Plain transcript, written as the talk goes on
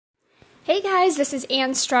Hey guys, this is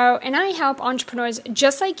Ann Strout, and I help entrepreneurs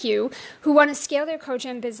just like you who want to scale their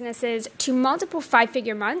coaching businesses to multiple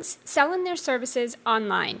five-figure months selling their services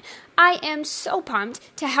online. I am so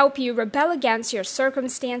pumped to help you rebel against your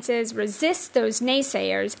circumstances, resist those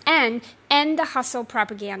naysayers, and end the hustle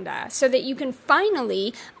propaganda so that you can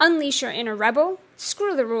finally unleash your inner rebel,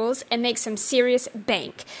 screw the rules, and make some serious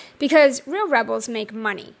bank. Because real rebels make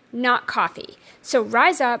money, not coffee. So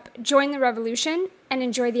rise up, join the revolution, and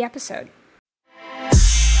enjoy the episode.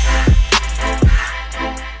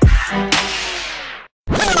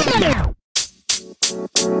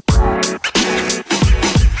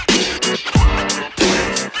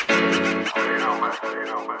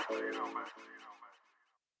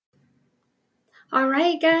 All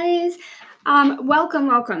right, guys,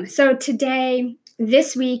 welcome. So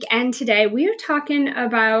this week, we are talking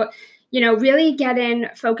about, really getting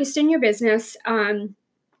focused in your business,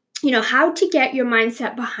 how to get your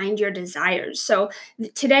mindset behind your desires. So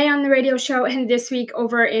today on the radio show and this week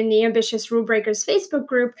over in the Ambitious Rule Breakers Facebook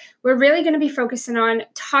group, we're really going to be focusing on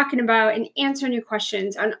talking about and answering your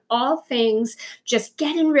questions on all things, just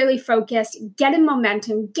getting really focused, getting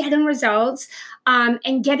momentum, getting results,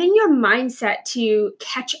 and getting your mindset to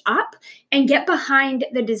catch up and get behind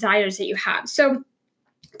the desires that you have. So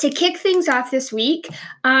to kick things off this week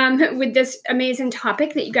with this amazing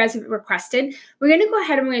topic that you guys have requested, we're going to go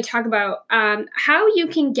ahead and we're going to talk about how you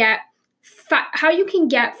can get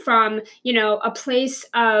from, a place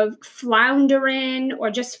of floundering or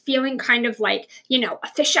just feeling kind of like, a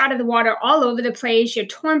fish out of the water all over the place. You're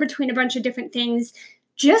torn between a bunch of different things,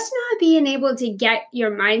 just not being able to get your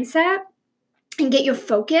mindset and get your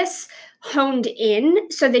focus honed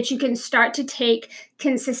in so that you can start to take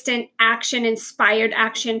consistent action, inspired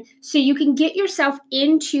action, so you can get yourself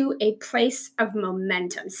into a place of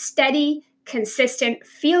momentum, steady, consistent,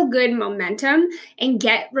 feel-good momentum, and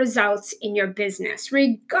get results in your business,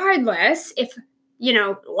 regardless if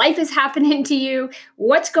life is happening to you,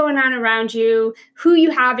 what's going on around you, who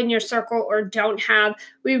you have in your circle or don't have.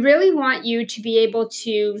 We really want you to be able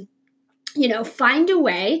to, find a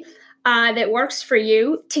way that works for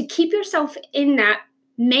you to keep yourself in that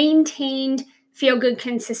maintained, feel-good,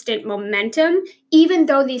 consistent momentum, even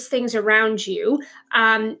though these things around you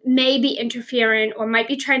may be interfering or might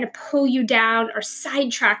be trying to pull you down or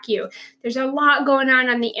sidetrack you. There's a lot going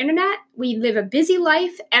on the internet. We live a busy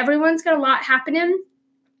life. Everyone's got a lot happening.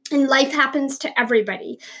 And life happens to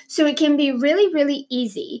everybody. So it can be really, really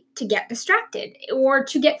easy to get distracted or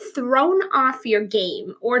to get thrown off your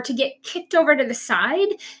game or to get kicked over to the side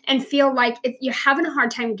and feel like you're having a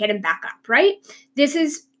hard time getting back up, right? This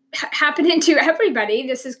is happening to everybody.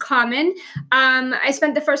 This is common. I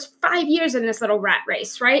spent the first 5 years in this little rat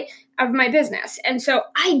race, right, of my business. And so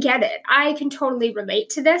I get it. I can totally relate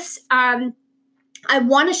to this. I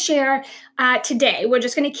want to share today, we're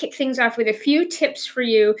just going to kick things off with a few tips for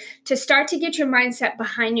you to start to get your mindset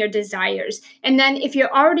behind your desires. And then if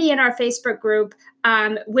you're already in our Facebook group,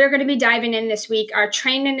 we're going to be diving in this week. Our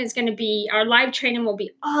live training will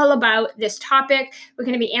be all about this topic. We're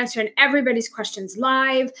going to be answering everybody's questions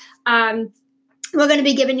live. We're going to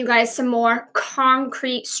be giving you guys some more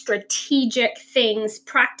concrete, strategic things,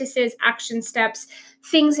 practices, action steps,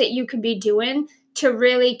 things that you could be doing to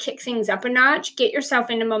really kick things up a notch, get yourself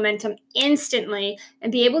into momentum instantly,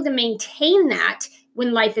 and be able to maintain that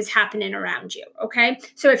when life is happening around you, okay?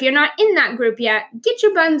 So if you're not in that group yet, get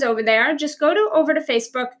your buns over there. Just go over to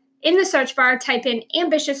Facebook, in the search bar, type in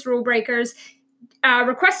Ambitious Rule Breakers,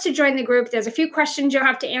 request to join the group. There's a few questions you'll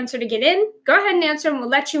have to answer to get in. Go ahead and answer them. We'll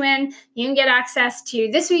let you in. You can get access to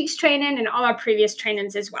this week's training and all our previous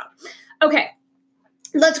trainings as well. Okay.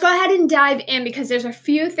 Let's go ahead and dive in because there's a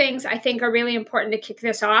few things I think are really important to kick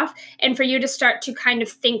this off and for you to start to kind of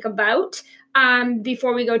think about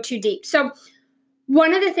before we go too deep. So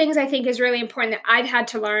one of the things I think is really important that I've had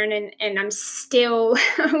to learn and I'm still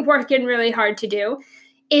working really hard to do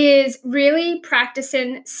is really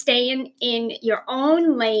practicing staying in your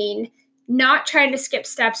own lane, not trying to skip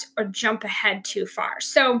steps or jump ahead too far.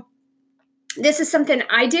 So this is something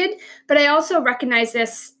I did, but I also recognize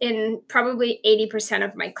this in probably 80%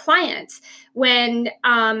 of my clients. When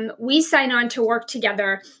we sign on to work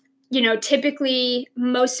together, typically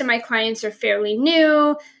most of my clients are fairly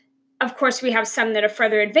new. Of course, we have some that are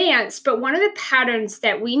further advanced, but one of the patterns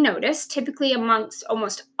that we notice typically amongst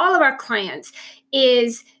almost all of our clients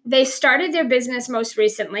is they started their business most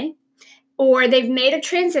recently, or they've made a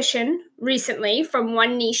transition recently from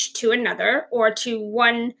one niche to another, or to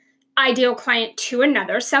one ideal client to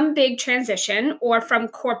another, some big transition, or from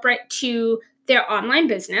corporate to their online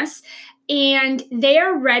business, and they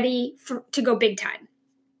are ready to go big time.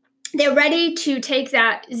 They're ready to take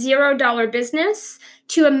that $0 business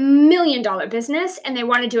to $1 million business, and they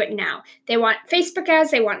want to do it now. They want Facebook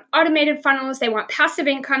ads, they want automated funnels, they want passive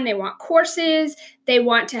income, they want courses, they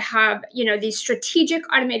want to have, these strategic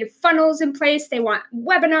automated funnels in place. They want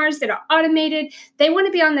webinars that are automated. They want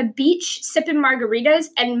to be on the beach sipping margaritas,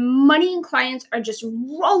 and money and clients are just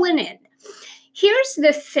rolling in. Here's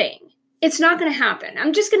the thing. It's not going to happen.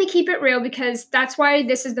 I'm just going to keep it real, because that's why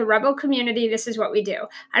this is the Rebel community. This is what we do.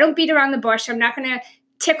 I don't beat around the bush. I'm not going to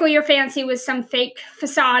tickle your fancy with some fake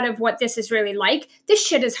facade of what this is really like. This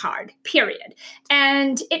shit is hard, period.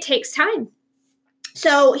 And it takes time.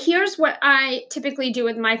 So here's what I typically do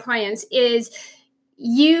with my clients is,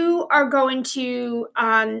 you are going to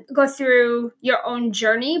go through your own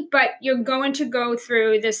journey, but you're going to go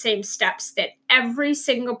through the same steps that every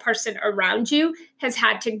single person around you has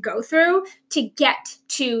had to go through to get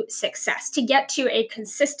to success, to get to a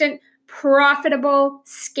consistent, profitable,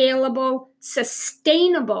 scalable,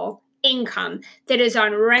 sustainable income that is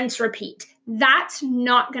on rinse repeat. That's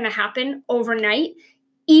not going to happen overnight,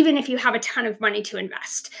 even if you have a ton of money to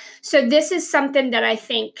invest. So this is something that I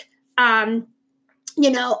think,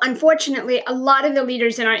 unfortunately, a lot of the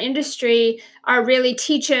leaders in our industry are really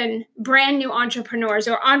teaching brand new entrepreneurs,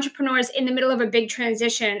 or entrepreneurs in the middle of a big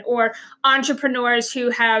transition, or entrepreneurs who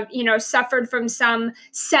have, suffered from some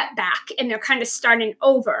setback and they're kind of starting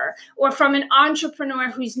over, or from an entrepreneur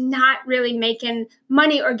who's not really making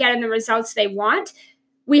money or getting the results they want.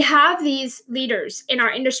 We have these leaders in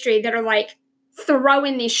our industry that are like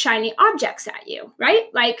throwing these shiny objects at you, right?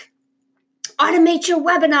 Like, automate your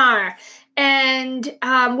webinar. And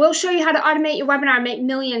we'll show you how to automate your webinar, make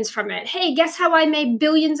millions from it. Hey, guess how I made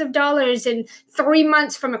billions of dollars in 3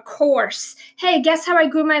 months from a course? Hey, guess how I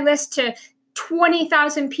grew my list to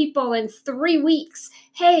 20,000 people in 3 weeks?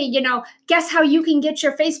 Hey, guess how you can get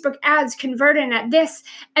your Facebook ads converting at this?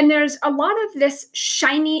 And there's a lot of this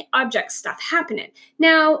shiny object stuff happening.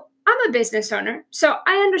 Now, I'm a business owner, so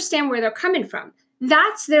I understand where they're coming from.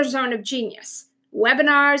 That's their zone of genius.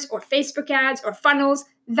 Webinars or Facebook ads or funnels,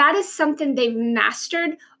 that is something they've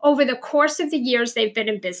mastered over the course of the years they've been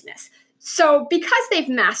in business. So because they've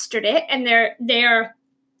mastered it and they're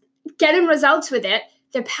getting results with it,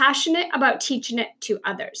 they're passionate about teaching it to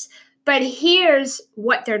others. But here's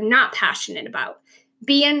what they're not passionate about: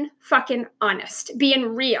 being fucking honest,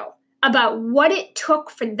 being real about what it took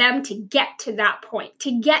for them to get to that point,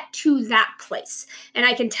 to get to that place. And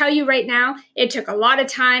I can tell you right now, it took a lot of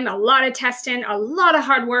time, a lot of testing, a lot of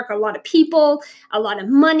hard work, a lot of people, a lot of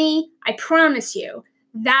money. I promise you,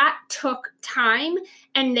 that took time,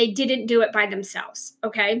 and they didn't do it by themselves,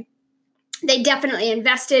 okay? They definitely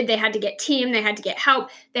invested. They had to get team. They had to get help.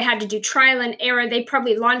 They had to do trial and error. They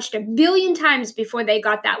probably launched 1 billion times before they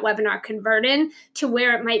got that webinar converted to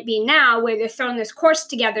where it might be now, where they're throwing this course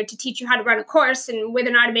together to teach you how to run a course and with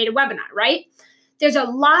an automated webinar, right? There's a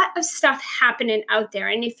lot of stuff happening out there.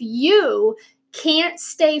 And if you can't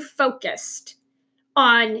stay focused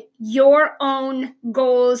on your own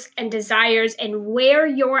goals and desires and where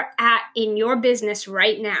you're at in your business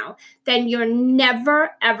right now, then you're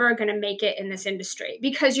never, ever going to make it in this industry,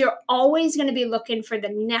 because you're always going to be looking for the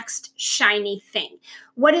next shiny thing.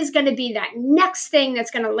 What is going to be that next thing that's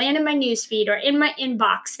going to land in my newsfeed or in my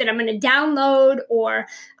inbox that I'm going to download, or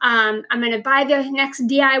I'm going to buy the next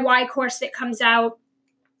DIY course that comes out,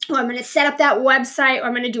 or I'm going to set up that website, or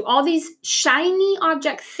I'm going to do all these shiny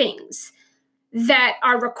object things that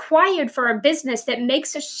are required for a business that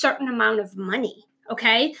makes a certain amount of money,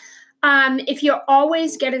 okay? If you're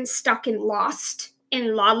always getting stuck and lost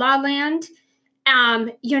in la la land,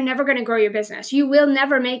 you're never going to grow your business. You will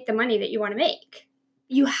never make the money that you want to make.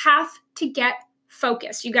 You have to get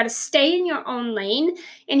focused. You got to stay in your own lane.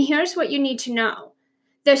 And here's what you need to know.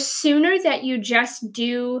 The sooner that you just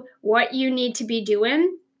do what you need to be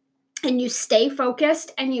doing, and you stay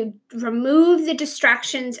focused and you remove the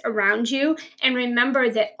distractions around you, and remember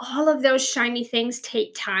that all of those shiny things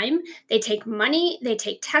take time. They take money, they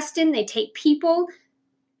take testing, they take people,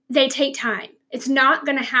 they take time. It's not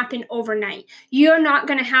going to happen overnight. You're not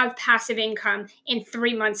going to have passive income in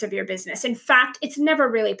 3 months of your business. In fact, it's never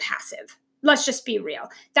really passive. Let's just be real.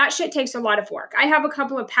 That shit takes a lot of work. I have a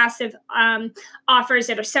couple of passive offers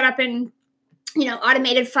that are set up in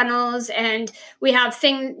automated funnels, and we have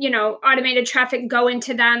automated traffic go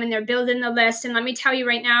into them, and they're building the list. And let me tell you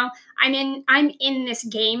right now, I'm in this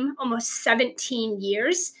game almost 17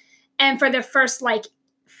 years. And for the first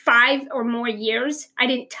 5 or more years, I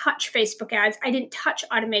didn't touch Facebook ads. I didn't touch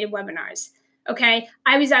automated webinars. Okay.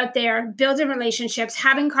 I was out there building relationships,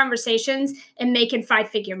 having conversations, and making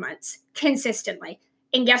 5-figure months consistently.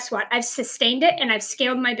 And guess what? I've sustained it, and I've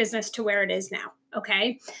scaled my business to where it is now.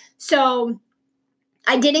 Okay. So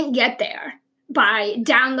I didn't get there by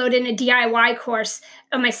downloading a DIY course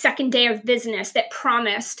on my second day of business that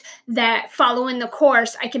promised that following the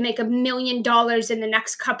course, I can make $1 million in the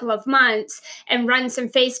next couple of months and run some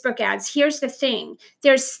Facebook ads. Here's the thing.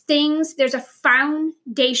 There's a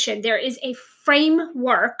foundation. There is a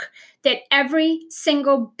framework that every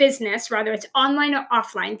single business, whether it's online or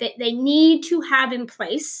offline, that they need to have in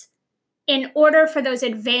place in order for those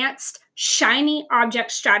advanced shiny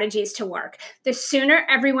object strategies to work. The sooner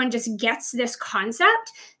everyone just gets this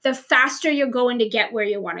concept, the faster you're going to get where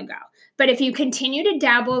you want to go. But if you continue to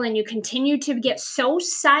dabble and you continue to get so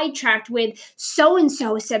sidetracked with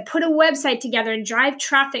so-and-so said, put a website together and drive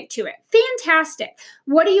traffic to it, fantastic.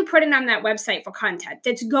 What are you putting on that website for content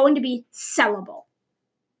that's going to be sellable,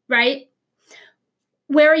 right?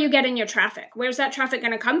 Where are you getting your traffic? Where's that traffic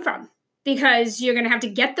going to come from? Because you're going to have to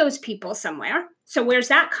get those people somewhere. So where's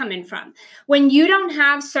that coming from? When you don't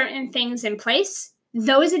have certain things in place,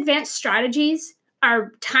 those advanced strategies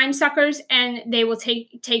are time suckers, and they will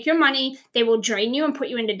take your money, they will drain you and put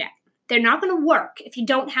you into debt. They're not going to work if you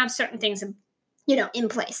don't have certain things in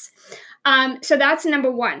place. So that's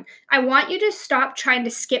number one. I want you to stop trying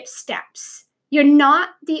to skip steps. You're not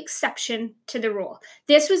the exception to the rule.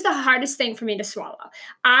 This was the hardest thing for me to swallow.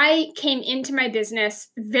 I came into my business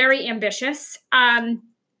very ambitious.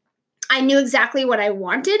 I knew exactly what I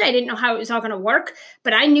wanted. I didn't know how it was all going to work,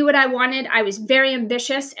 but I knew what I wanted. I was very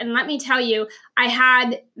ambitious. And let me tell you, I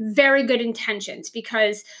had very good intentions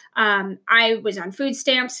because I was on food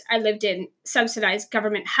stamps. I lived in subsidized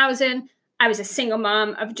government housing. I was a single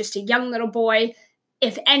mom of just a young little boy.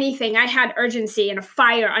 If anything, I had urgency and a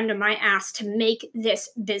fire under my ass to make this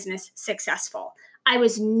business successful. I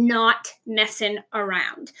was not messing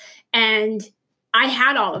around. And I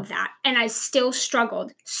had all of that, and I still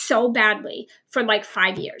struggled so badly for like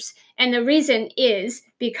 5 years. And the reason is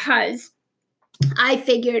because I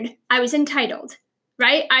figured I was entitled,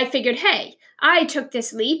 right? I figured, hey, I took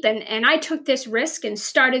this leap and I took this risk and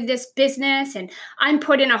started this business, and I'm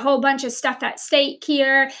putting a whole bunch of stuff at stake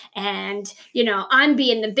here, and I'm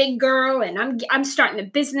being the big girl, and I'm starting the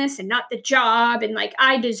business and not the job, and like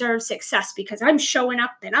I deserve success because I'm showing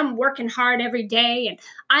up and I'm working hard every day and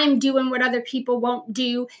I'm doing what other people won't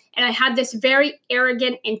do. And I had this very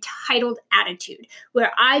arrogant, entitled attitude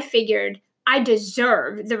where I figured I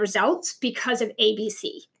deserve the results because of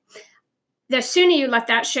ABC. The sooner you let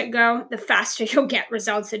that shit go, the faster you'll get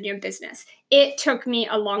results in your business. It took me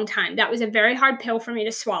a long time. That was a very hard pill for me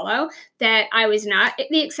to swallow, that I was not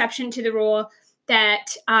the exception to the rule,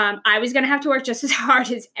 that I was going to have to work just as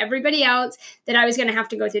hard as everybody else, that I was going to have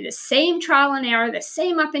to go through the same trial and error, the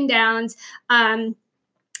same up and downs, and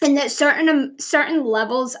that certain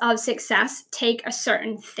levels of success take a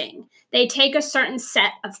certain thing. They take a certain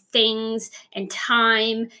set of things and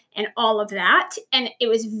time and all of that. And it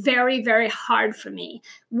was very, very hard for me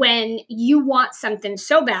when you want something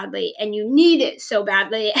so badly and you need it so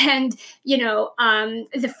badly. And,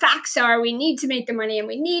 the facts are we need to make the money and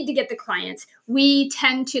we need to get the clients. We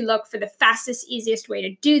tend to look for the fastest, easiest way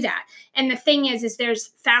to do that. And the thing is there's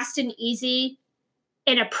fast and easy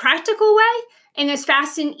in a practical way, and there's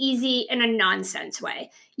fast and easy in a nonsense way.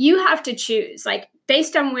 You have to choose, like,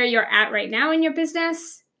 based on where you're at right now in your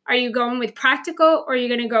business. Are you going with practical, or are you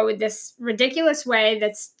going to go with this ridiculous way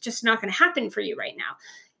that's just not going to happen for you right now?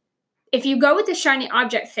 If you go with the shiny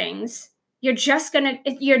object things,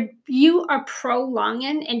 you are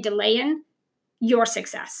prolonging and delaying your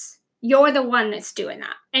success. You're the one that's doing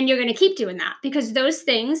that, and you're going to keep doing that because those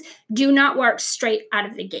things do not work straight out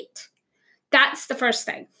of the gate. That's the first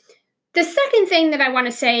thing. The second thing that I want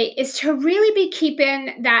to say is to really be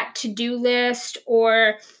keeping that to-do list,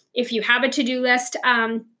 or if you have a to-do list,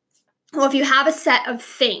 or if you have a set of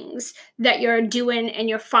things that you're doing and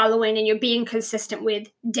you're following and you're being consistent with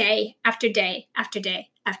day after day after day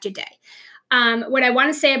after day. What I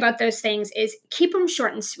want to say about those things is keep them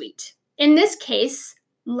short and sweet. In this case,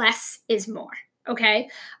 less is more. Okay.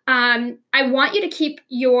 I want you to keep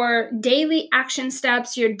your daily action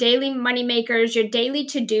steps, your daily money makers, your daily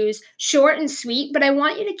to-dos short and sweet, but I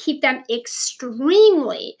want you to keep them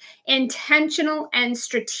extremely intentional and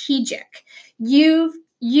strategic.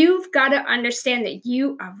 You've got to understand that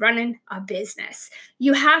you are running a business.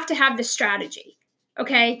 You have to have the strategy.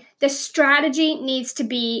 Okay. The strategy needs to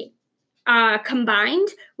be combined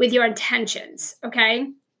with your intentions. Okay.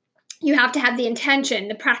 You have to have the intention,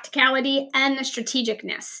 the practicality, and the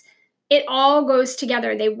strategicness. It all goes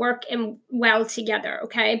together. They work well together,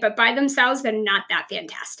 okay? But by themselves, they're not that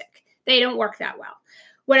fantastic. They don't work that well.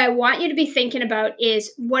 What I want you to be thinking about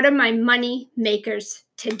is, what are my money makers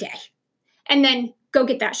today? And then go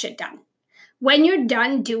get that shit done. When you're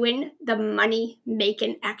done doing the money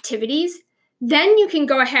making activities, then you can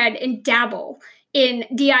go ahead and dabble in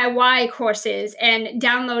DIY courses and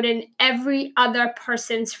downloading every other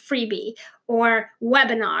person's freebie or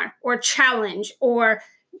webinar or challenge, or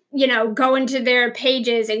going to their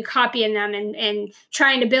pages and copying them and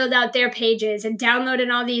trying to build out their pages and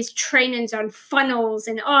downloading all these trainings on funnels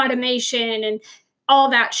and automation and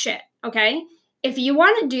all that shit. Okay. If you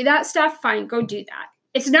want to do that stuff, fine, go do that.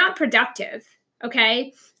 It's not productive.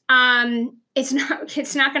 Okay. It's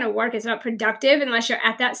not going to work. It's not productive unless you're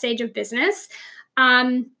at that stage of business.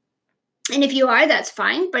 And if you are, that's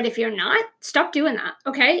fine. But if you're not, stop doing that.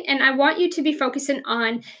 Okay. And I want you to be focusing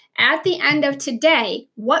on, at the end of today,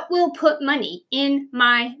 what will put money in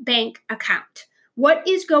my bank account? What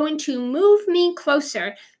is going to move me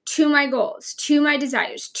closer to my goals, to my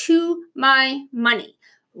desires, to my money?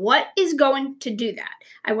 What is going to do that?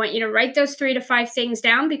 I want you to write those 3 to 5 things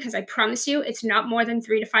down, because I promise you it's not more than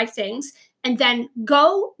 3 to 5 things. And then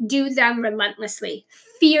go do them relentlessly,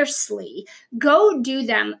 fiercely. Go do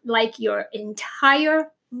them like your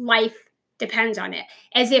entire life depends on it.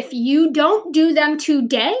 As if you don't do them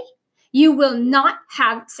today, you will not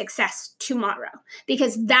have success tomorrow,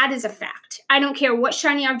 because that is a fact. I don't care what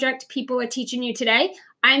shiny object people are teaching you today.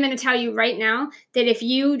 I'm going to tell you right now that if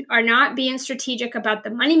you are not being strategic about the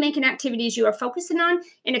money-making activities you are focusing on,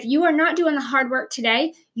 and if you are not doing the hard work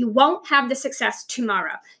today, you won't have the success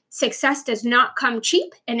tomorrow. Success does not come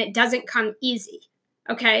cheap, and it doesn't come easy.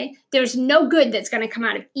 Okay? There's no good that's going to come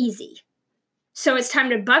out of easy. So it's time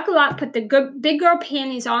to buckle up, put the good big girl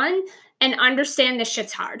panties on, and understand this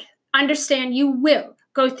shit's hard. Understand you will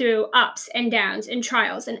go through ups and downs and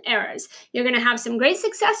trials and errors. You're going to have some great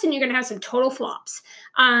success, and you're going to have some total flops.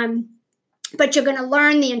 But you're going to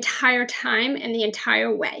learn the entire time and the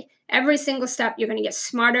entire way. Every single step, you're going to get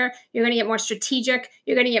smarter. You're going to get more strategic.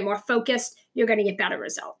 You're going to get more focused. You're going to get better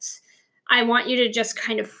results. I want you to just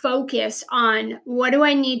kind of focus on, what do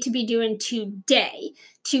I need to be doing today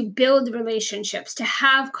to build relationships, to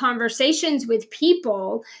have conversations with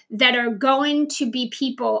people that are going to be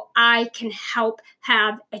people I can help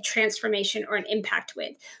have a transformation or an impact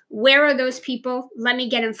with. Where are those people? Let me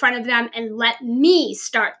get in front of them and let me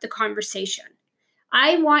start the conversation.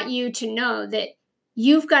 I want you to know that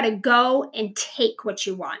you've got to go and take what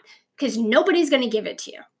you want, because nobody's going to give it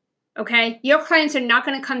to you. Okay? Your clients are not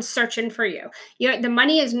going to come searching for you. The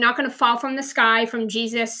money is not going to fall from the sky, from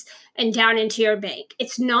Jesus, and down into your bank.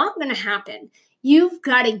 It's not going to happen. You've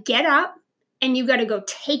got to get up and you've got to go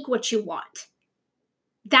take what you want.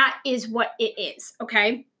 That is what it is.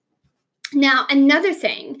 Okay? Now, another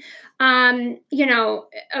thing, aside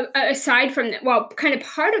from that, well, kind of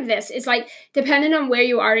part of this is like, depending on where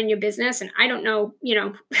you are in your business, and I don't know,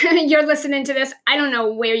 you're listening to this, I don't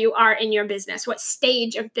know where you are in your business, what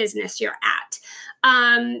stage of business you're at.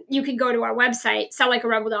 You could go to our website,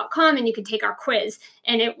 selllikearebel.com, and you can take our quiz,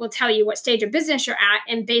 and it will tell you what stage of business you're at.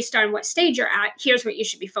 And based on what stage you're at, here's what you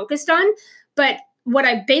should be focused on. But what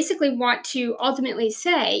I basically want to ultimately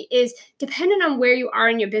say is, depending on where you are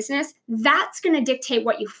in your business, that's going to dictate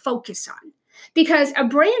what you focus on. Because a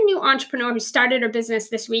brand new entrepreneur who started her business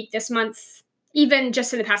this week, this month, even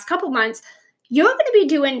just in the past couple months, you're going to be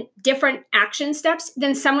doing different action steps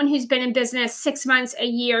than someone who's been in business 6 months, a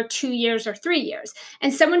year, 2 years, or 3 years.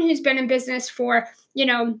 And someone who's been in business for,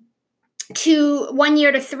 1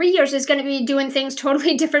 year to 3 years is going to be doing things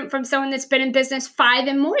totally different from someone that's been in business 5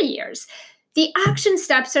 and more years. The action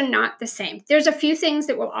steps are not the same. There's a few things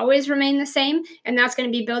that will always remain the same, and that's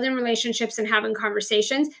going to be building relationships and having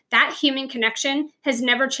conversations. That human connection has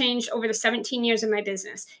never changed over the 17 years of my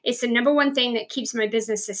business. It's the number one thing that keeps my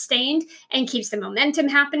business sustained and keeps the momentum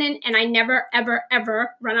happening, and I never, ever, ever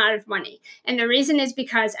run out of money. And the reason is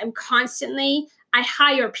because I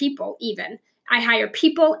hire people even. I hire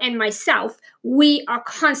people and myself. We are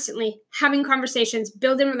constantly having conversations,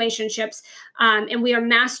 building relationships, and we are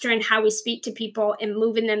mastering how we speak to people and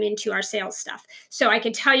moving them into our sales stuff. So I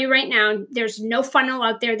can tell you right now, there's no funnel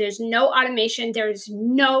out there. There's no automation. There's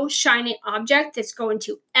no shiny object that's going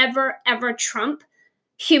to ever, ever trump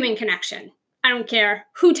human connection. I don't care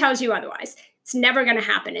who tells you otherwise. It's never going to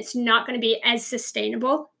happen. It's not going to be as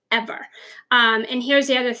sustainable ever. And here's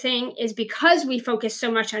the other thing, is because we focus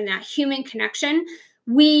so much on that human connection,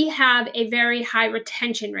 we have a very high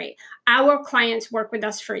retention rate. Our clients work with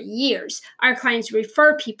us for years. Our clients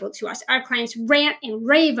refer people to us. Our clients rant and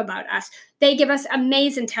rave about us. They give us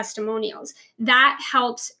amazing testimonials. That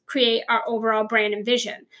helps create our overall brand and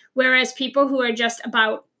vision. Whereas people who are just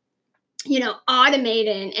about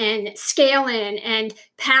automating and scaling and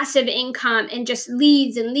passive income and just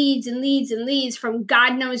leads and leads and leads and leads from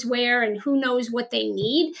God knows where and who knows what they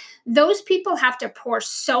need, those people have to pour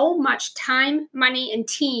so much time, money, and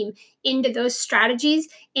team into those strategies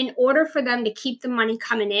in order for them to keep the money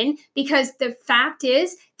coming in, because the fact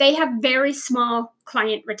is they have very small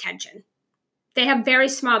client retention. They have very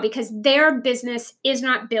small, because their business is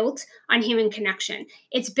not built on human connection.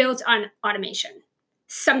 It's built on automation.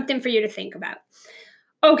 Something for you to think about.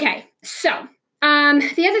 Okay, so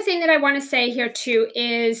the other thing that I want to say here too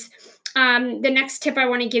is the next tip I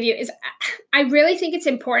want to give you is I really think it's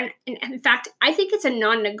important. And in fact, I think it's a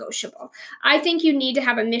non-negotiable. I think you need to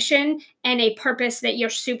have a mission and a purpose that you're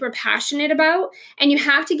super passionate about. And you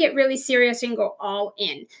have to get really serious and go all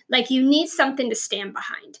in. Like, you need something to stand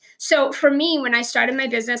behind. So for me, when I started my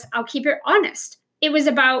business, I'll keep it honest. It was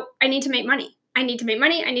about, I need to make money. I need to make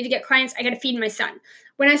money. I need to get clients. I got to feed my son.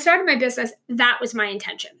 When I started my business, that was my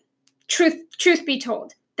intention. Truth be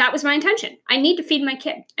told, that was my intention. I need to feed my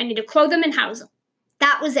kid. I need to clothe them and house them.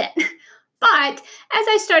 That was it. But as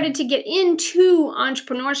I started to get into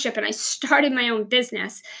entrepreneurship and I started my own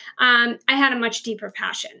business, I had a much deeper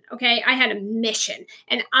passion, okay? I had a mission,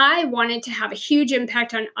 and I wanted to have a huge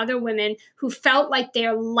impact on other women who felt like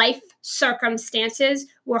their life circumstances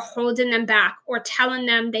were holding them back or telling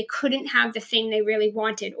them they couldn't have the thing they really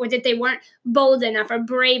wanted, or that they weren't bold enough or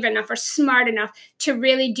brave enough or smart enough to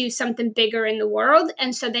really do something bigger in the world.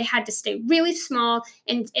 And so they had to stay really small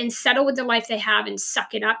and settle with the life they have and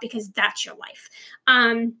suck it up, because that's your life.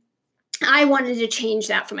 I wanted to change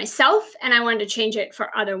that for myself, and I wanted to change it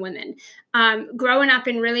for other women. Growing up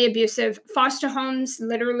in really abusive foster homes,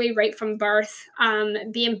 literally right from birth,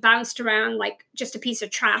 being bounced around like just a piece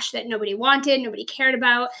of trash that nobody wanted, nobody cared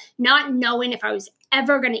about, not knowing if I was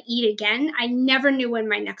ever going to eat again. I never knew when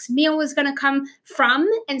my next meal was going to come from,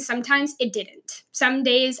 and sometimes it didn't. Some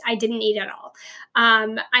days I didn't eat at all.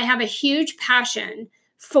 I have a huge passion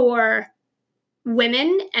for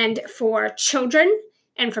women and for children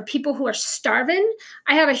and for people who are starving.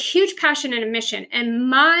 I have a huge passion and a mission. And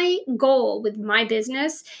my goal with my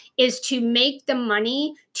business is to make the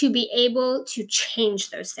money to be able to change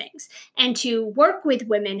those things and to work with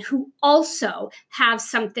women who also have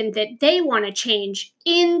something that they want to change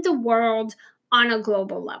in the world on a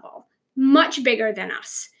global level, much bigger than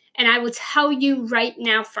us. And I will tell you right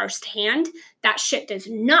now firsthand, that shit does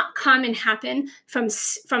not come and happen from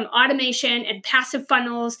automation and passive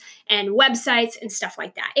funnels and websites and stuff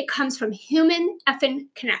like that. It comes from human effing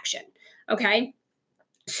connection, okay?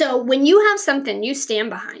 So when you have something you stand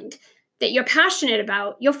behind that you're passionate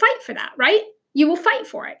about, you'll fight for that, right? You will fight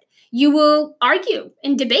for it. You will argue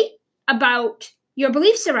and debate about your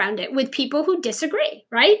beliefs around it with people who disagree,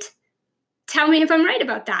 right? Tell me if I'm right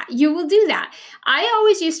about that. You will do that. I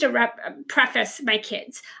always used to preface my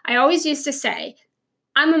kids. I always used to say,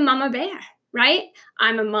 I'm a mama bear, right?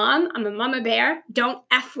 I'm a mom. I'm a mama bear. Don't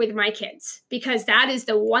F with my kids, because that is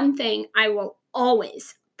the one thing I will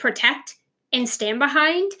always protect and stand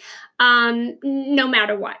behind, no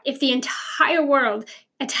matter what. If the entire world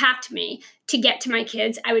attacked me to get to my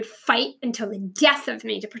kids, I would fight until the death of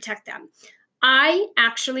me to protect them. I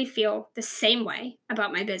actually feel the same way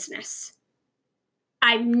about my business.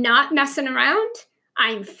 I'm not messing around.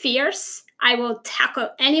 I'm fierce. I will tackle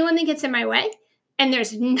anyone that gets in my way. And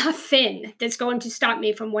there's nothing that's going to stop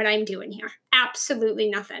me from what I'm doing here. Absolutely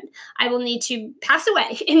nothing. I will need to pass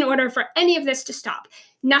away in order for any of this to stop.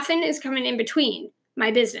 Nothing is coming in between my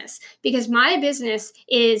business, because my business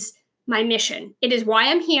is my mission. It is why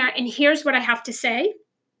I'm here. And here's what I have to say.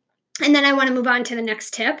 And then I want to move on to the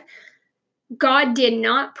next tip. God did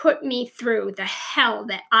not put me through the hell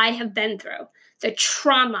that I have been through, the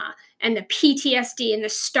trauma and the PTSD and the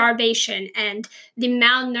starvation and the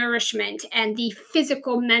malnourishment and the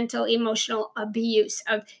physical, mental, emotional abuse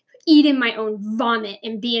of eating my own vomit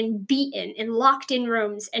and being beaten and locked in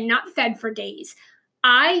rooms and not fed for days.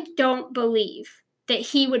 I don't believe that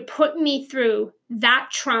he would put me through that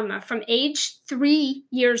trauma from age 3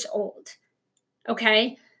 years old,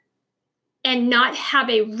 okay, and not have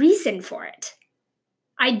a reason for it.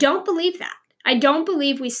 I don't believe that. I don't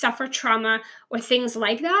believe we suffer trauma or things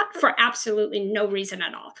like that for absolutely no reason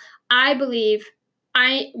at all. I believe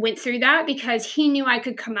I went through that because he knew I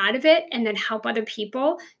could come out of it and then help other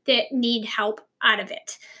people that need help out of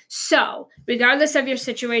it. So, regardless of your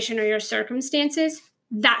situation or your circumstances,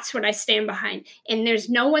 that's what I stand behind. And there's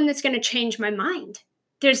no one that's going to change my mind.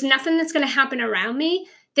 There's nothing that's going to happen around me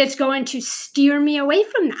that's going to steer me away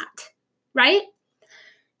from that, right?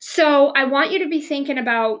 So I want you to be thinking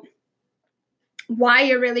about why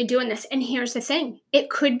you're really doing this. And here's the thing. It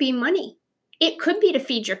could be money. It could be to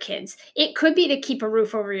feed your kids. It could be to keep a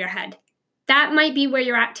roof over your head. That might be where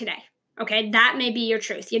you're at today. Okay, that may be your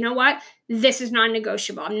truth. You know what? This is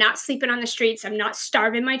non-negotiable. I'm not sleeping on the streets. I'm not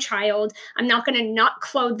starving my child. I'm not going to not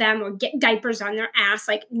clothe them or get diapers on their ass.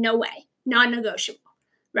 Like, no way. Non-negotiable,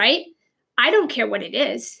 right? I don't care what it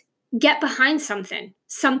is. Get behind something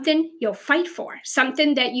you'll fight for,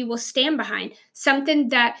 something that you will stand behind, something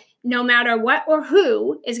that no matter what or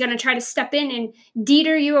who is going to try to step in and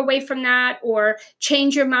deter you away from that or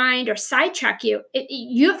change your mind or sidetrack you,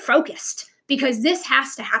 you're focused because this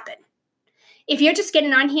has to happen. If you're just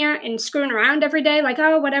getting on here and screwing around every day, like,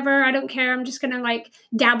 oh, whatever, I don't care, I'm just going to like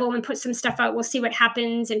dabble and put some stuff out, we'll see what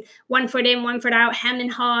happens, and 1 foot in, 1 foot out, hem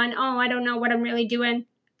and haw, and oh, I don't know what I'm really doing,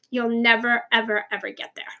 you'll never, ever, ever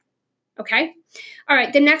get there. Okay? All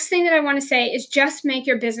right, the next thing that I want to say is just make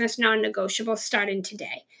your business non-negotiable starting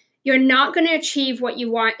today. You're not going to achieve what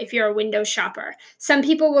you want if you're a window shopper. Some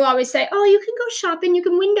people will always say, oh, you can go shopping, you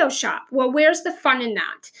can window shop. Well, where's the fun in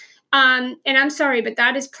that? And I'm sorry, but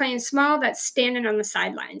that is playing small. That's standing on the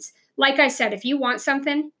sidelines. Like I said, if you want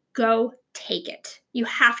something, go take it. You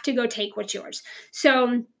have to go take what's yours.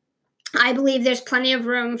 So I believe there's plenty of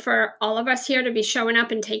room for all of us here to be showing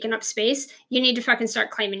up and taking up space. You need to fucking start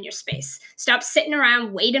claiming your space. Stop sitting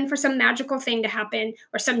around waiting for some magical thing to happen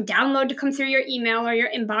or some download to come through your email or your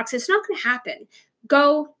inbox. It's not going to happen.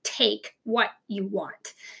 Go take what you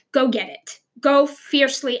want. Go get it. Go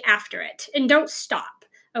fiercely after it. And don't stop.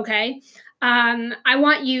 Okay. I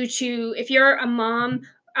want you to, if you're a mom,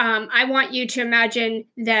 I want you to imagine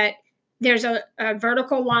that there's a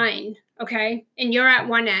vertical line, okay? And you're at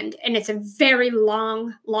one end, and it's a very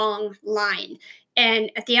long, long line. And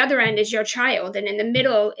at the other end is your child, and in the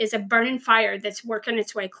middle is a burning fire that's working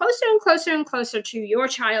its way closer and closer and closer to your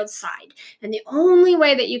child's side. And the only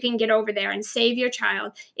way that you can get over there and save your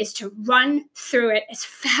child is to run through it as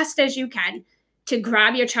fast as you can to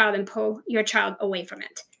grab your child and pull your child away from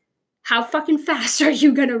it. How fucking fast are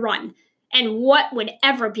you going to run? And what would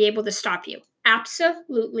ever be able to stop you?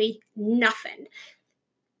 Absolutely nothing.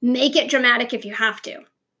 Make it dramatic if you have to,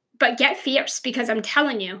 but get fierce, because I'm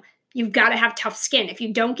telling you, you've got to have tough skin. If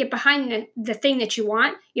you don't get behind the thing that you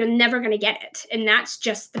want, you're never going to get it. And that's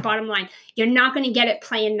just the bottom line. You're not going to get it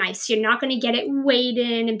playing nice. You're not going to get it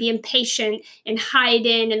waiting and being patient and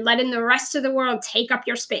hiding and letting the rest of the world take up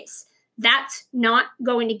your space. That's not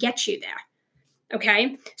going to get you there.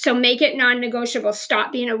 Okay, so make it non-negotiable.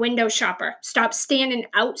 Stop being a window shopper. Stop standing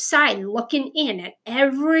outside looking in at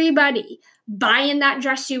everybody, buying that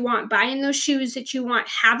dress you want, buying those shoes that you want,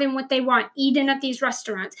 having what they want, eating at these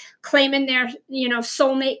restaurants, claiming their,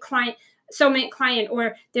 soulmate client,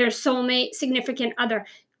 or their soulmate significant other.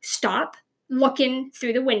 Stop looking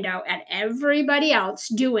through the window at everybody else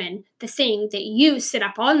doing the thing that you sit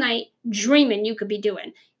up all night dreaming you could be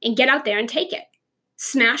doing, and get out there and take it.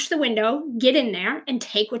 Smash the window, get in there, and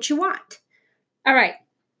take what you want. All right.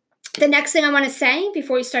 The next thing I want to say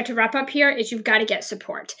before we start to wrap up here is you've got to get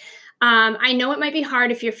support. I know it might be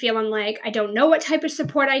hard if you're feeling like, I don't know what type of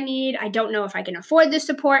support I need. I don't know if I can afford the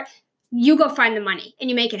support. You go find the money and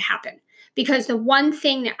you make it happen. Because the one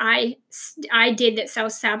thing that I did that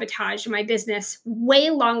self-sabotaged my business way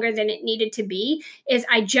longer than it needed to be is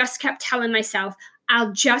I just kept telling myself,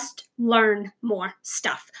 I'll just learn more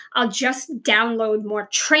stuff. I'll just download more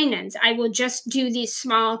trainings. I will just do these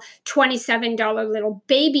small $27 little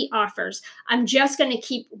baby offers. I'm just going to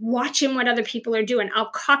keep watching what other people are doing. I'll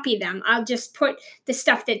copy them. I'll just put the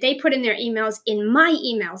stuff that they put in their emails in my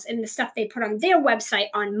emails, and the stuff they put on their website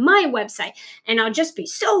on my website. And I'll just be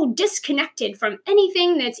so disconnected from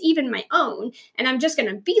anything that's even my own. And I'm just going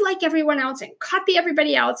to be like everyone else and copy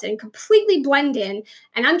everybody else and completely blend in.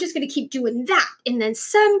 And I'm just going to keep doing that. And then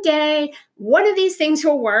someday, one of these things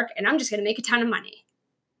will work, and I'm just going to make a ton of money.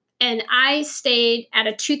 And I stayed at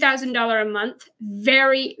a $2,000 a month,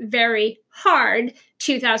 very, very hard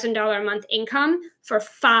 $2,000 a month income for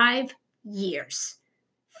 5 years.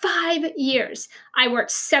 5 years. I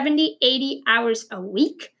worked 70, 80 hours a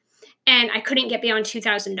week, and I couldn't get beyond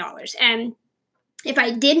 $2,000. And if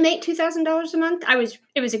I did make $2,000 a month,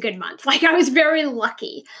 it was a good month. Like, I was very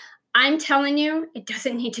lucky. I'm telling you, it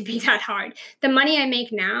doesn't need to be that hard. The money I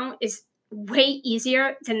make now is way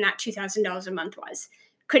easier than that $2,000 a month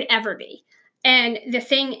could ever be. And the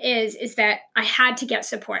thing is that I had to get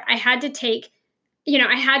support. I had to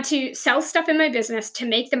I had to sell stuff in my business to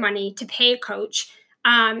make the money, to pay a coach,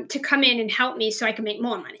 to come in and help me so I could make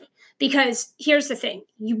more money. Because here's the thing,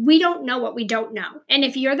 we don't know what we don't know. And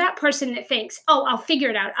if you're that person that thinks, oh, I'll figure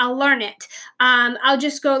it out, I'll learn it, I'll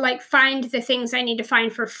just go find the things I need to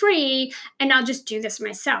find for free, and I'll just do this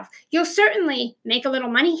myself. You'll certainly make a little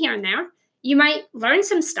money here and there. You might learn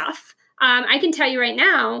some stuff. I can tell you right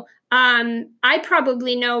now, I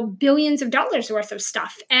probably know billions of dollars worth of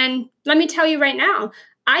stuff. And let me tell you right now,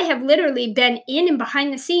 I have literally been in and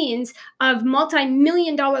behind the scenes of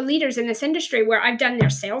multi-million dollar leaders in this industry where I've done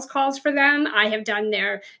their sales calls for them. I have done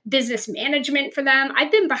their business management for them.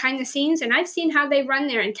 I've been behind the scenes and I've seen how they run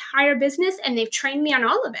their entire business, and they've trained me on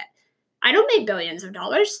all of it. I don't make billions of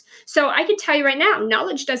dollars. So I can tell you right now,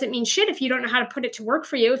 knowledge doesn't mean shit if you don't know how to put it to work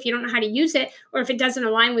for you, if you don't know how to use it, or if it doesn't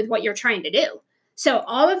align with what you're trying to do. So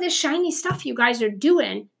all of this shiny stuff you guys are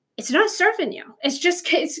doing, it's not serving you. It's just,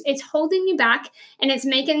 it's holding you back, and it's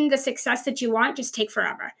making the success that you want just take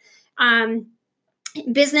forever.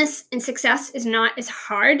 Business and success is not as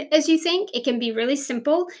hard as you think. It can be really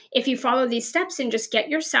simple if you follow these steps and just get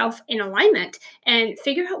yourself in alignment and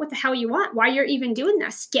figure out what the hell you want, why you're even doing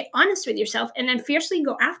this. Get honest with yourself and then fiercely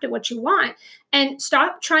go after what you want, and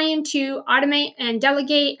stop trying to automate and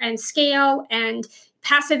delegate and scale and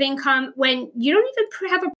passive income when you don't even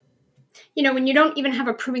have when you don't even have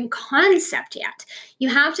a proven concept yet. You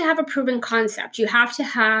have to have a proven concept. You have to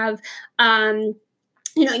have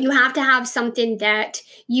you have to have something that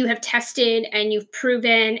you have tested and you've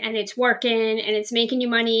proven and it's working and it's making you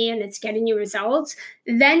money and it's getting you results.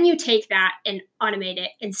 Then you take that and automate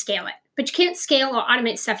it and scale it. But you can't scale or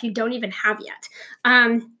automate stuff you don't even have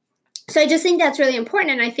yet. So I just think that's really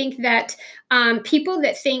important. And I think that people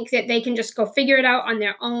that think that they can just go figure it out on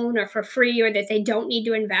their own or for free, or that they don't need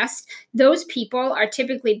to invest, those people are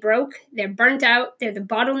typically broke. They're burnt out. They're the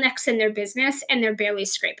bottlenecks in their business, and they're barely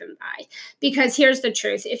scraping by. Because here's the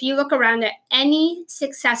truth. If you look around at any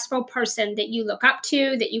successful person that you look up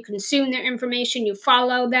to, that you consume their information, you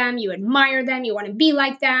follow them, you admire them, you want to be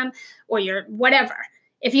like them, or you're whatever.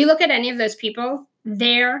 If you look at any of those people,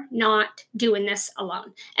 they're not doing this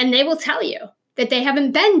alone. And they will tell you that they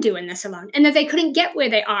haven't been doing this alone and that they couldn't get where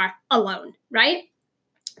they are alone, right?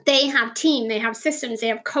 They have team, they have systems, they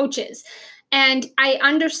have coaches. And I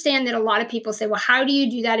understand that a lot of people say, well, how do you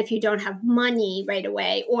do that if you don't have money right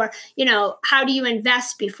away? Or, how do you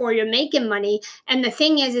invest before you're making money? And the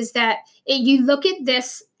thing is that you look at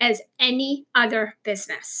this as any other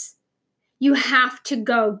business. You have to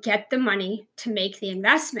go get the money to make the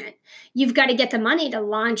investment. You've got to get the money to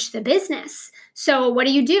launch the business. So what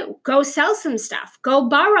do? Go sell some stuff. Go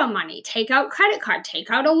borrow money. Take out credit card. Take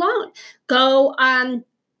out a loan. Go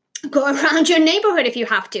around your neighborhood if you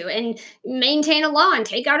have to and maintain a lawn.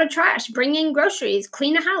 Take out a trash. Bring in groceries.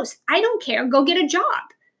 Clean a house. I don't care. Go get a job.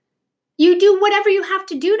 You do whatever you have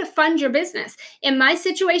to do to fund your business. In my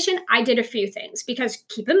situation, I did a few things, because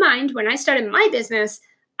keep in mind, when I started my business,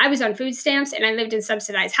 I was on food stamps and I lived in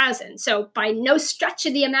subsidized housing. So by no stretch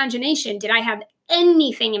of the imagination did I have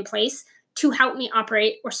anything in place to help me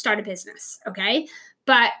operate or start a business, okay?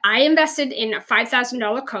 But I invested in a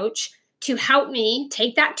 $5,000 coach to help me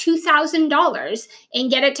take that $2,000 and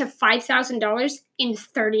get it to $5,000 in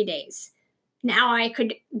 30 days. Now I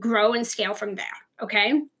could grow and scale from there,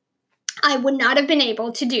 okay? I would not have been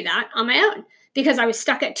able to do that on my own, because I was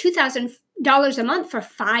stuck at $2,000 a month for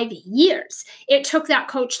 5 years. It took that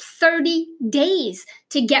coach 30 days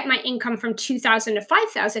to get my income from $2,000 to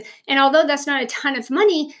 $5,000. And although that's not a ton of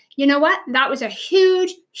money, you know what? That was a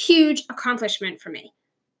huge, huge accomplishment for me.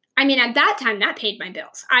 I mean, at that time, that paid my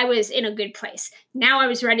bills. I was in a good place. Now I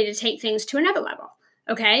was ready to take things to another level.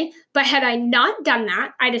 Okay. But had I not done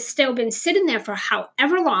that, I'd have still been sitting there for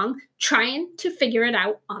however long trying to figure it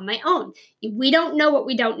out on my own. We don't know what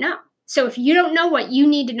we don't know. So if you don't know what you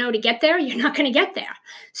need to know to get there, you're not going to get there.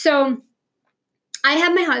 So I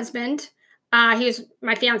had my husband. He was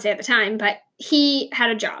my fiance at the time, but he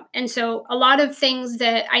had a job. And so a lot of things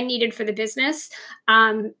that I needed for the business,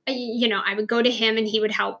 I would go to him and he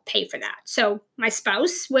would help pay for that. So my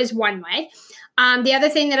spouse was one way. The other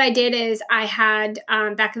thing that I did is I had,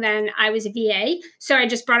 back then I was a VA. So I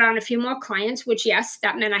just brought on a few more clients, which yes,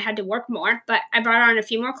 that meant I had to work more, but I brought on a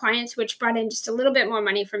few more clients, which brought in just a little bit more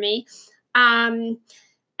money for me. And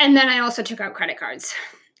then I also took out credit cards.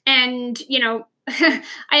 And,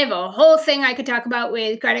 I have a whole thing I could talk about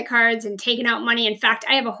with credit cards and taking out money. In fact,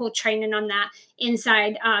 I have a whole training on that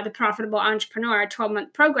inside the Profitable Entrepreneur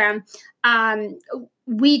 12-month program.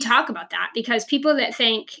 We talk about that, because people that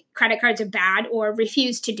think credit cards are bad or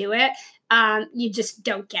refuse to do it, you just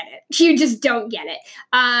don't get it. You just don't get it.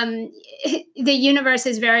 The universe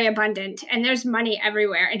is very abundant and there's money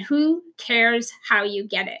everywhere. And who cares how you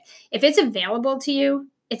get it? If it's available to you,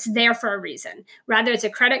 it's there for a reason. Rather it's a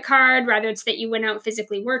credit card, rather it's that you went out and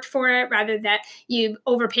physically worked for it, rather that you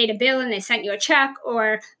overpaid a bill and they sent you a check,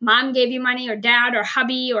 or mom gave you money, or dad, or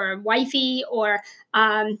hubby, or wifey, or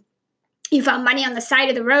you found money on the side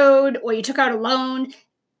of the road, or you took out a loan.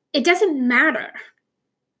 It doesn't matter.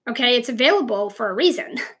 Okay, it's available for a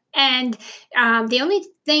reason. And the only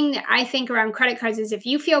thing that I think around credit cards is if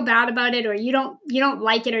you feel bad about it or you don't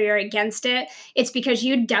like it or you're against it, it's because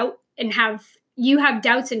you doubt and have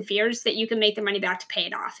doubts and fears that you can make the money back to pay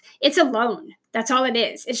it off. It's a loan. That's all it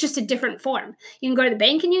is. It's just a different form. You can go to the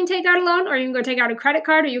bank and you can take out a loan, or you can go take out a credit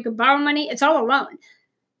card, or you can borrow money. It's all a loan.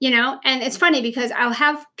 And it's funny because I'll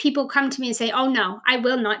have people come to me and say, oh no, I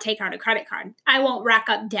will not take out a credit card. I won't rack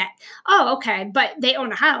up debt. Oh, okay. But they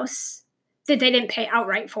own a house that they didn't pay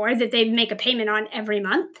outright for, that they make a payment on every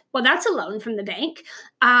month. Well, that's a loan from the bank.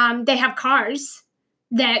 They have cars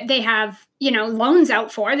that they have, loans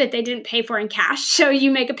out for that they didn't pay for in cash. So you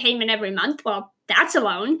make a payment every month. Well, that's a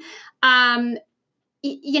loan.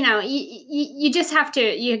 You just have to,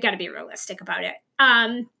 you got to be realistic about it.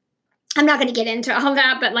 I'm not going to get into all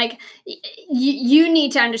that, but you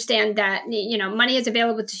need to understand that, money is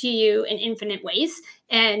available to you in infinite ways.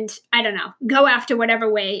 And I don't know, go after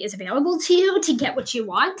whatever way is available to you to get what you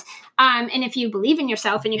want. And if you believe in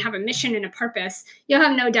yourself and you have a mission and a purpose, you'll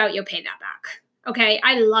have no doubt you'll pay that back. Okay.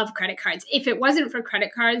 I love credit cards. If it wasn't for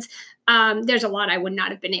credit cards, there's a lot I would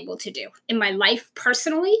not have been able to do in my life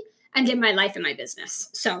personally and in my life and my business.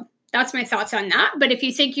 So that's my thoughts on that. But if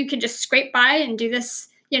you think you can just scrape by and do this,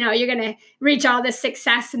 you're going to reach all this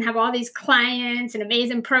success and have all these clients and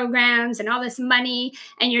amazing programs and all this money,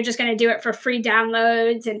 and you're just going to do it for free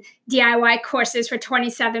downloads and DIY courses for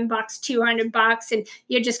 $27, $200, and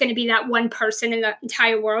you're just going to be that one person in the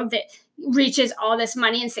entire world that reaches all this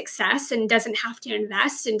money and success and doesn't have to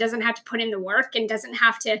invest and doesn't have to put in the work and doesn't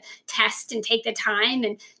have to test and take the time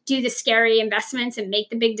and do the scary investments and make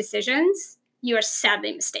the big decisions, you are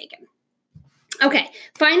sadly mistaken. Okay,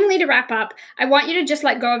 finally, to wrap up, I want you to just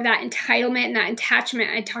let go of that entitlement and that attachment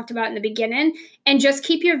I talked about in the beginning and just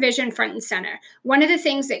keep your vision front and center. One of the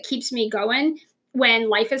things that keeps me going when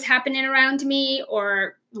life is happening around me,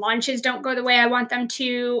 or launches don't go the way I want them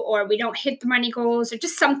to, or we don't hit the money goals, or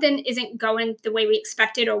just something isn't going the way we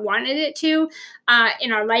expected or wanted it to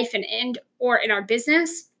in our life or in our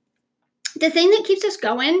business, the thing that keeps us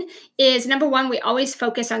going is, number one, we always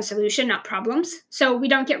focus on solution, not problems. So we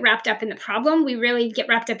don't get wrapped up in the problem. We really get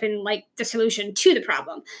wrapped up in the solution to the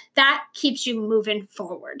problem. That keeps you moving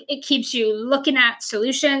forward. It keeps you looking at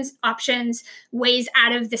solutions, options, ways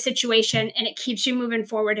out of the situation, and it keeps you moving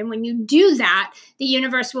forward. And when you do that, the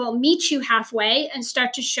universe will meet you halfway and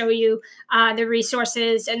start to show you the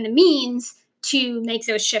resources and the means to make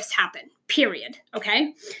those shifts happen. Period.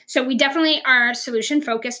 Okay. So we definitely are solution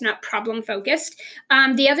focused, not problem focused.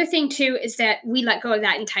 The other thing too is that we let go of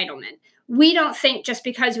that entitlement. We don't think just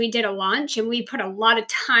because we did a launch and we put a lot of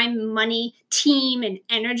time, money, team, and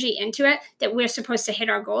energy into it that we're supposed to hit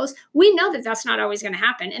our goals. We know that that's not always going to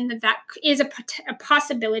happen, and that is a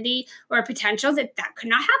possibility or a potential that could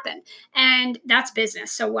not happen. And that's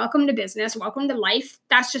business. So welcome to business. Welcome to life.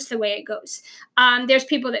 That's just the way it goes. There's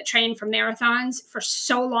people that train for marathons for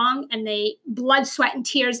so long and they blood, sweat, and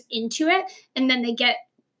tears into it, and then they get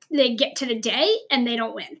to the day and they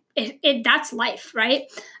don't win. That's life, right?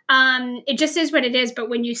 It just is what it is. But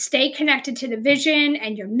when you stay connected to the vision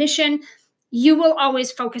and your mission, you will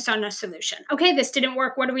always focus on a solution. Okay, this didn't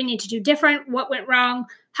work. What do we need to do different? What went wrong?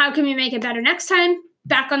 How can we make it better next time?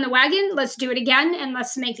 Back on the wagon. Let's do it again and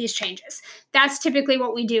let's make these changes. That's typically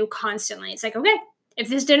what we do constantly. It's okay, if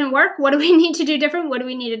this didn't work, what do we need to do different? What do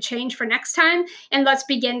we need to change for next time? And let's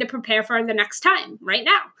begin to prepare for the next time right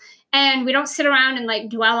now. And we don't sit around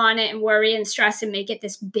and dwell on it and worry and stress and make it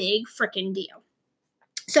this big freaking deal.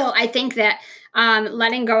 So I think that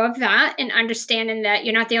letting go of that and understanding that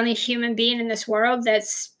you're not the only human being in this world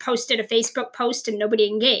that's posted a Facebook post and nobody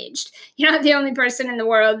engaged. You're not the only person in the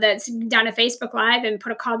world that's done a Facebook Live and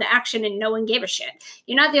put a call to action and no one gave a shit.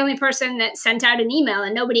 You're not the only person that sent out an email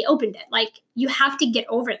and nobody opened it. You have to get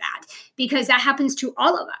over that, because that happens to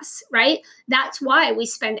all of us, right? That's why we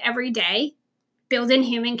spend every day building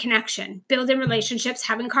human connection, building relationships,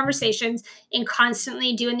 having conversations, and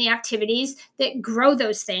constantly doing the activities that grow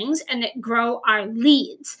those things and that grow our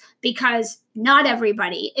leads, because not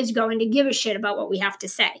everybody is going to give a shit about what we have to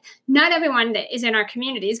say. Not everyone that is in our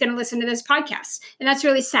community is going to listen to this podcast. And that's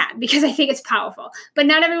really sad, because I think it's powerful, but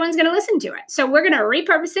not everyone's going to listen to it. So we're going to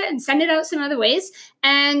repurpose it and send it out some other ways,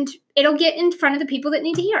 and it'll get in front of the people that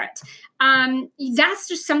need to hear it. That's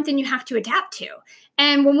just something you have to adapt to.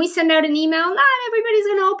 And when we send out an email, not everybody's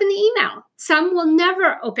going to open the email. Some will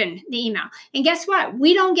never open the email. And guess what?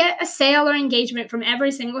 We don't get a sale or engagement from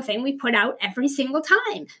every single thing we put out every single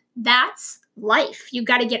time. That's life. You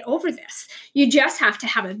got to get over this. You just have to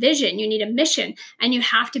have a vision. You need a mission, and you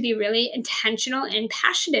have to be really intentional and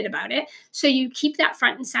passionate about it. So you keep that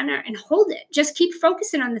front and center and hold it. Just keep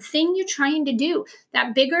focusing on the thing you're trying to do,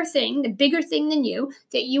 that bigger thing, the bigger thing than you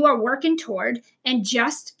that you are working toward, and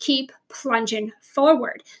just keep plunging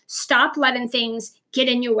forward. Stop letting things get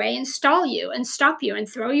in your way and stall you and stop you and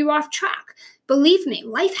throw you off track. Believe me,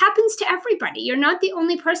 life happens to everybody. You're not the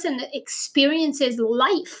only person that experiences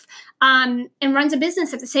life and runs a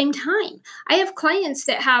business at the same time. I have clients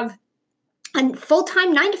that have a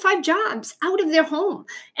full-time 9-to-5 jobs out of their home,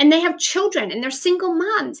 and they have children, and they're single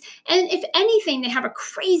moms. And if anything, they have a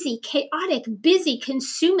crazy, chaotic, busy,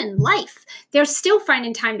 consuming life. They're still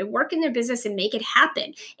finding time to work in their business and make it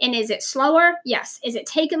happen. And is it slower? Yes. Is it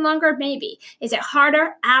taking longer? Maybe. Is it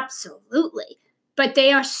harder? Absolutely. But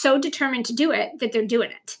they are so determined to do it that they're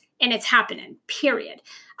doing it, and it's happening, period.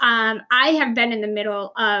 I have been in the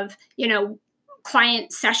middle of,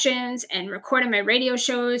 client sessions and recording my radio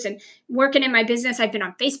shows and working in my business. I've been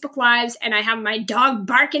on Facebook Lives, and I have my dog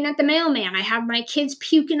barking at the mailman. I have my kids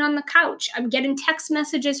puking on the couch. I'm getting text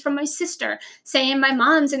messages from my sister saying my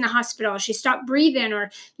mom's in the hospital. She stopped breathing, or,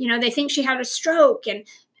 they think she had a stroke, and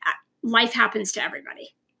life happens to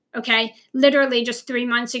everybody. Okay. Literally just 3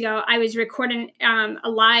 months ago, I was recording a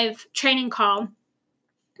live training call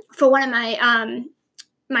for one of my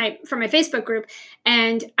from my Facebook group,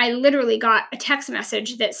 and I literally got a text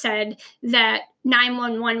message that said that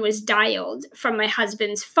 911 was dialed from my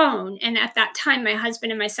husband's phone. And at that time, my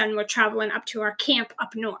husband and my son were traveling up to our camp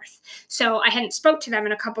up north. So I hadn't spoke to them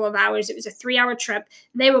in a couple of hours. It was a 3-hour trip.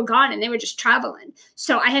 They were gone, and they were just traveling.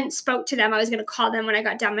 So I hadn't spoke to them. I was going to call them when I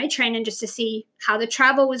got done my training just to see how the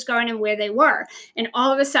travel was going and where they were. And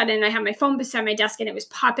all of a sudden, I had my phone beside my desk, and it was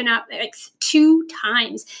popping up like 2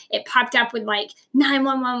 times. It popped up with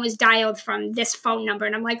 911 was dialed from this phone number.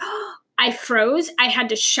 And I'm like, oh, I froze. I had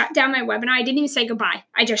to shut down my webinar. I didn't even say goodbye.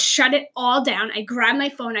 I just shut it all down. I grabbed my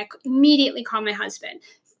phone. I immediately called my husband.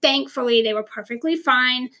 Thankfully, they were perfectly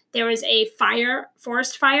fine. There was a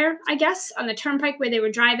forest fire, I guess, on the turnpike where they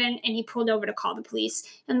were driving, and he pulled over to call the police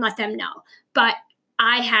and let them know. But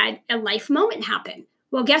I had a life moment happen.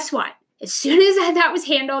 Well, guess what? As soon as that was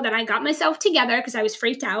handled and I got myself together because I was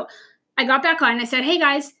freaked out, I got back on. I said, hey,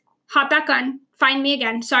 guys, hop back on. Find me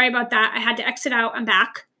again. Sorry about that. I had to exit out. I'm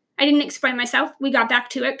back. I didn't explain myself. We got back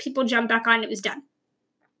to it. People jumped back on. It was done.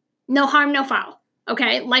 No harm, no foul.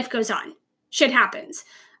 Okay? Life goes on. Shit happens.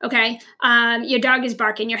 Okay? Your dog is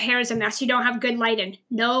barking. Your hair is a mess. You don't have good lighting.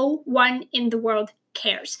 No one in the world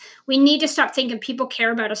cares. We need to stop thinking people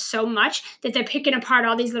care about us so much that they're picking apart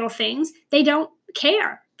all these little things. They don't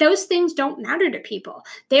care. Those things don't matter to people.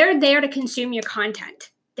 They're there to consume your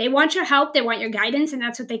content. They want your help. They want your guidance, and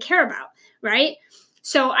that's what they care about, right?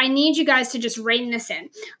 So I need you guys to just rein this in.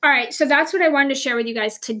 All right, so that's what I wanted to share with you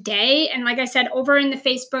guys today. And like I said, over in the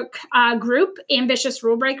Facebook group, Ambitious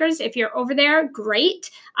Rule Breakers, if you're over there, great.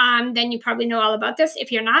 Then you probably know all about this.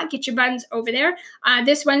 If you're not, get your buttons over there.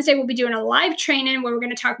 This Wednesday, we'll be doing a live training where we're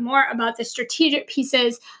going to talk more about the strategic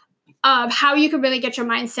pieces of how you can really get your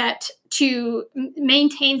mindset to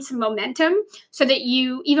maintain some momentum so that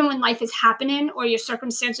you, even when life is happening or your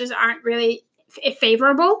circumstances aren't really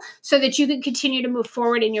favorable, so that you can continue to move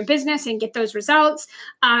forward in your business and get those results.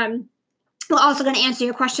 We're also going to answer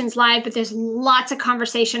your questions live, but there's lots of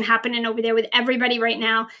conversation happening over there with everybody right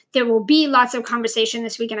now. There will be lots of conversation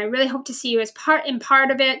this week, and I really hope to see you as part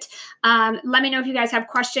of it. Let me know if you guys have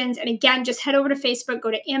questions. And again, just head over to Facebook, go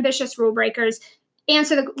to Ambitious Rule Breakers,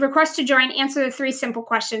 answer the request to join, answer the 3 simple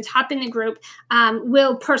questions, hop in the group.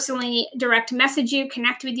 We'll personally direct message you,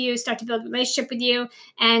 connect with you, start to build a relationship with you,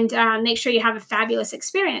 and make sure you have a fabulous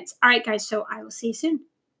experience. All right, guys, so I will see you soon.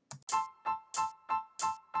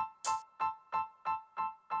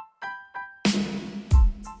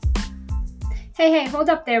 Hey, hold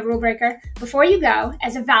up there, Rule Breaker. Before you go,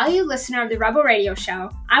 as a valued listener of the Rebel Radio Show,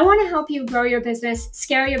 I want to help you grow your business,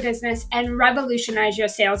 scale your business, and revolutionize your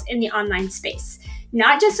sales in the online space.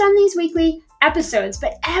 Not just on these weekly episodes,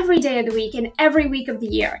 but every day of the week and every week of the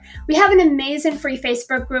year. We have an amazing free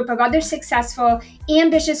Facebook group of other successful,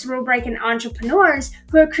 ambitious rule-breaking entrepreneurs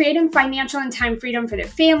who are creating financial and time freedom for their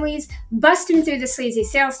families, busting through the sleazy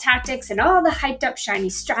sales tactics and all the hyped up shiny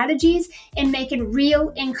strategies, and making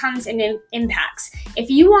real incomes and impacts. If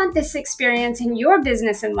you want this experience in your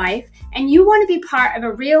business and life, and you want to be part of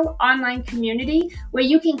a real online community where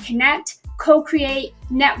you can connect, co-create,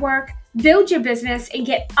 network, build your business, and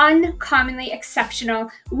get uncommonly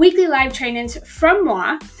exceptional weekly live trainings from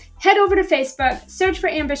moi, head over to Facebook, search for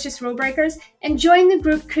Ambitious Rule Breakers, and join the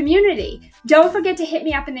group community. Don't forget to hit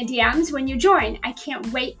me up in the DMs when you join. I can't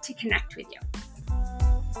wait to connect with you.